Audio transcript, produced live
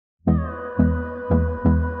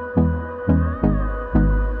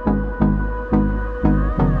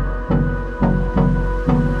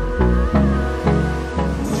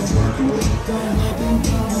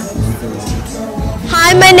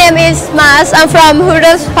my name is Mars. I'm from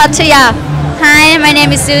Hooters, Pattaya. Hi, my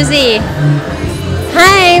name is Susie.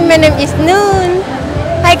 Hi, my name is Noon.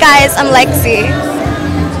 Hi guys, I'm Lexi.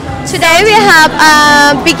 Today we have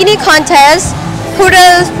a bikini contest,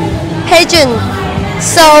 Hooters Pageant.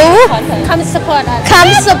 So Come support us. come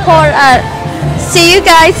support us. See you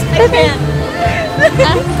guys. That's it.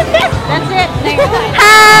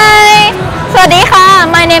 Hi สวัสดีค่ะ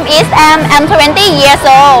My name is I'm 20 years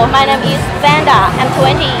old. My name is Vanda. I'm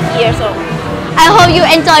 20 years old. I hope you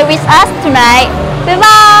enjoy with us tonight. Bye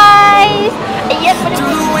bye.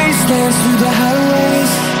 Through the wastelands, through the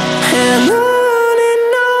highways, and on we'll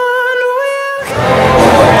go.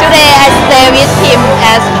 Today I stay with him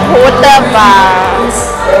at Hooter Bar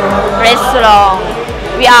restaurant.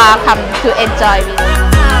 We are come to enjoy with.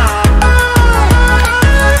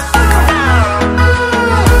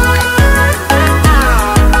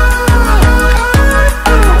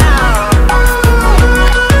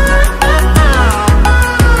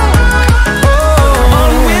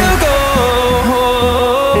 On we'll go.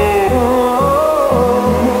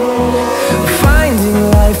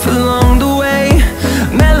 Finding life along the way,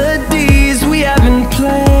 melodies we haven't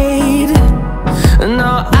played.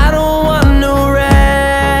 No, I don't want no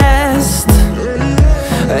rest.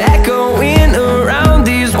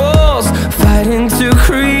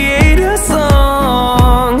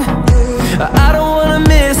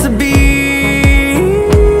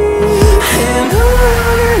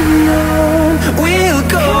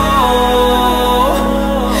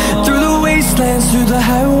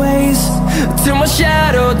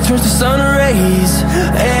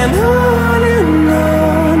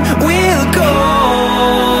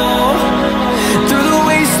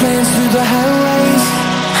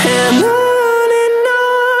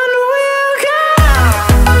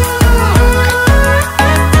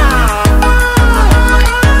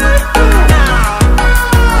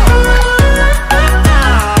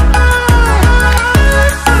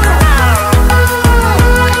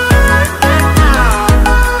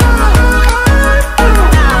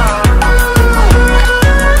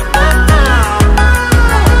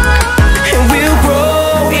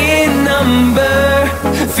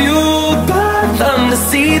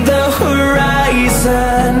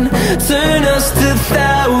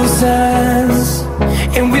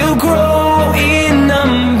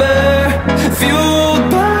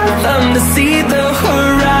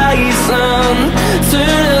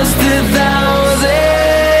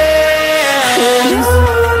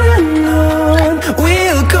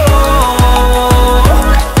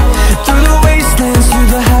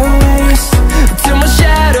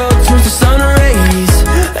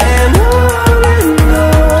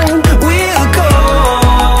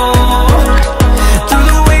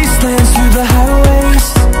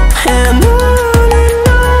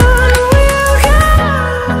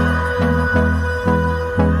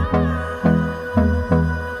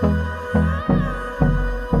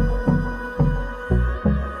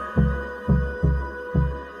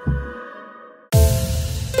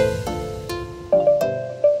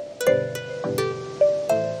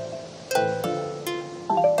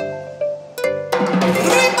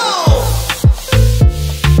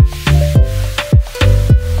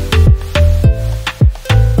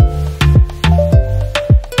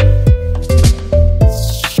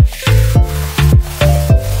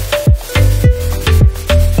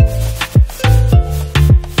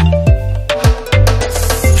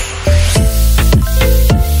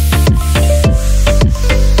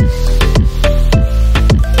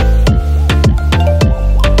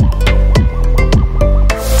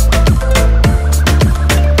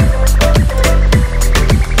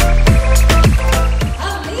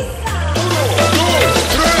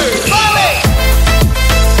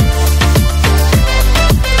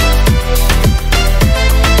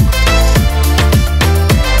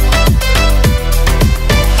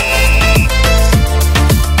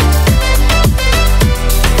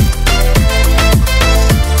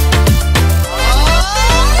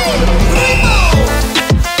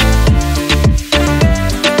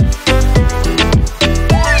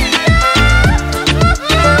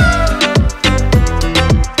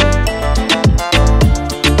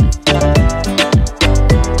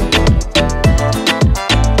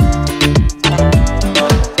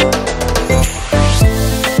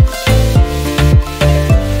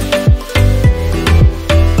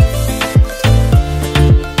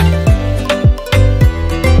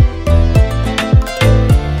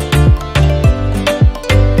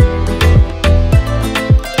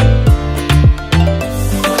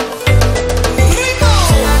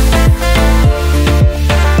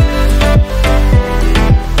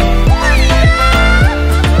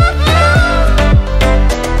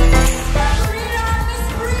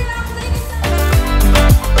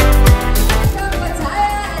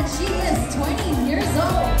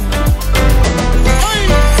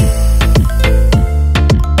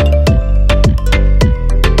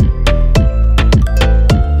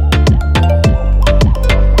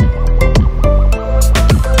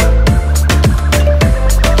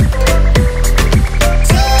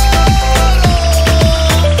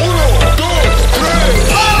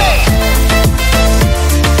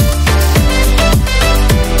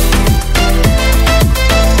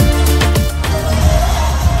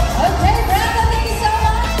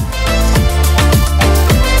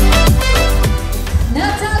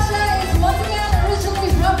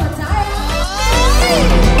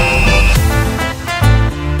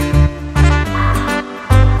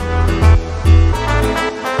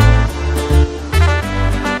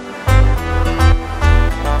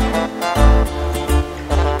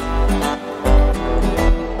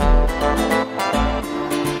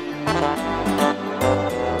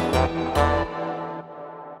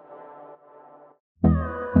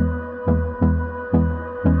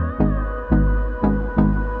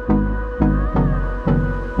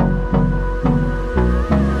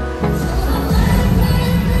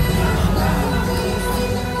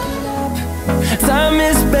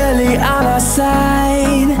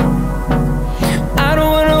 inside. I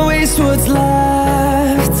don't wanna waste what's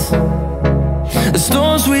left. The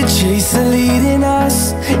storms we chase are leading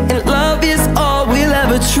us, and love is all we'll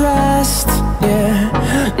ever trust.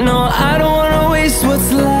 Yeah, no, I don't wanna waste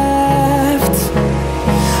what's left.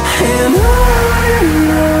 And on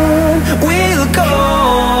we'll go.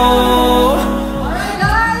 Alright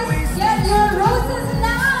guys, get your roses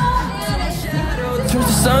now and Turns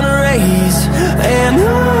to sun rays, and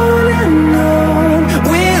on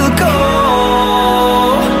we'll go.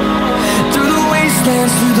 Through the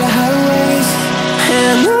wastelands, through the highways,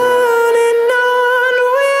 and on we'll go.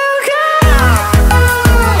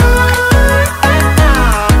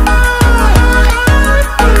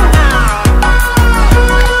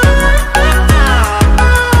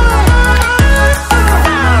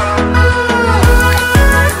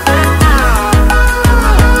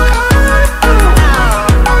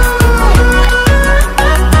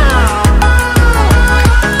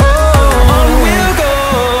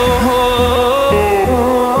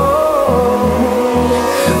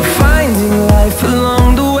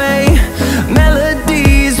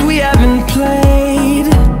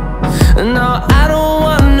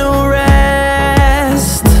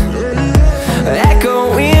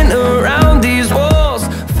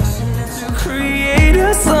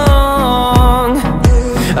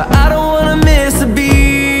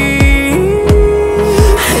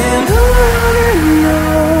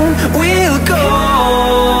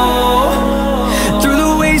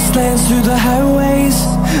 Through the highways,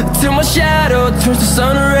 till my shadow turns to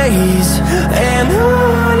sun rays, and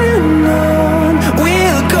on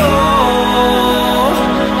we'll go.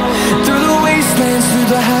 Through the wastelands, through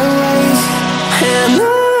the highways, and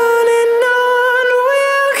on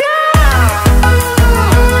we'll go.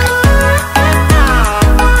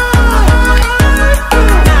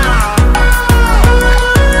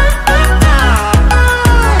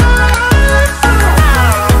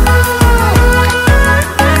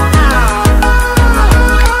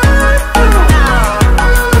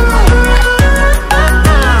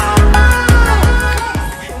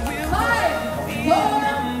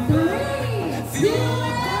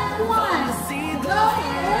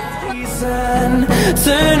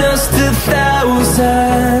 Turn us to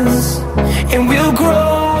thousands, and we'll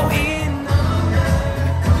grow.